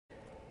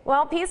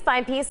Well, piece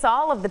by piece,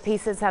 all of the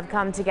pieces have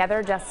come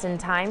together just in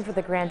time for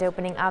the grand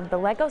opening of the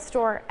Lego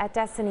store at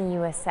Destiny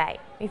USA.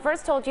 We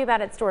first told you about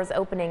its store's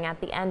opening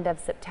at the end of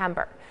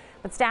September.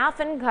 But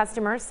staff and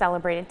customers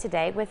celebrated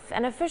today with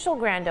an official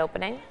grand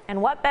opening.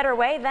 And what better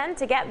way than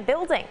to get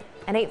building?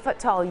 An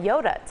 8-foot-tall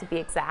Yoda, to be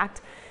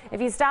exact.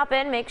 If you stop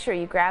in, make sure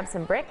you grab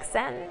some bricks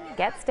and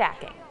get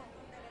stacking.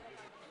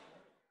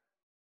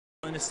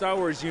 In the Star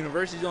Wars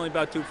universe, he's only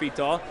about 2 feet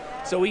tall,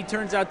 so he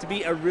turns out to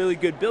be a really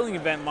good building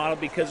event model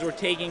because we're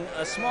taking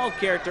a small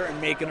character and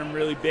making him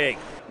really big.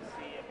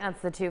 That's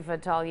the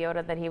 2-foot-tall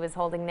Yoda that he was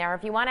holding there.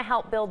 If you want to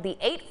help build the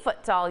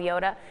 8-foot-tall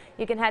Yoda,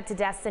 you can head to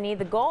Destiny.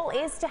 The goal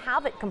is to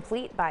have it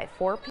complete by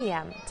 4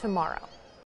 p.m. tomorrow.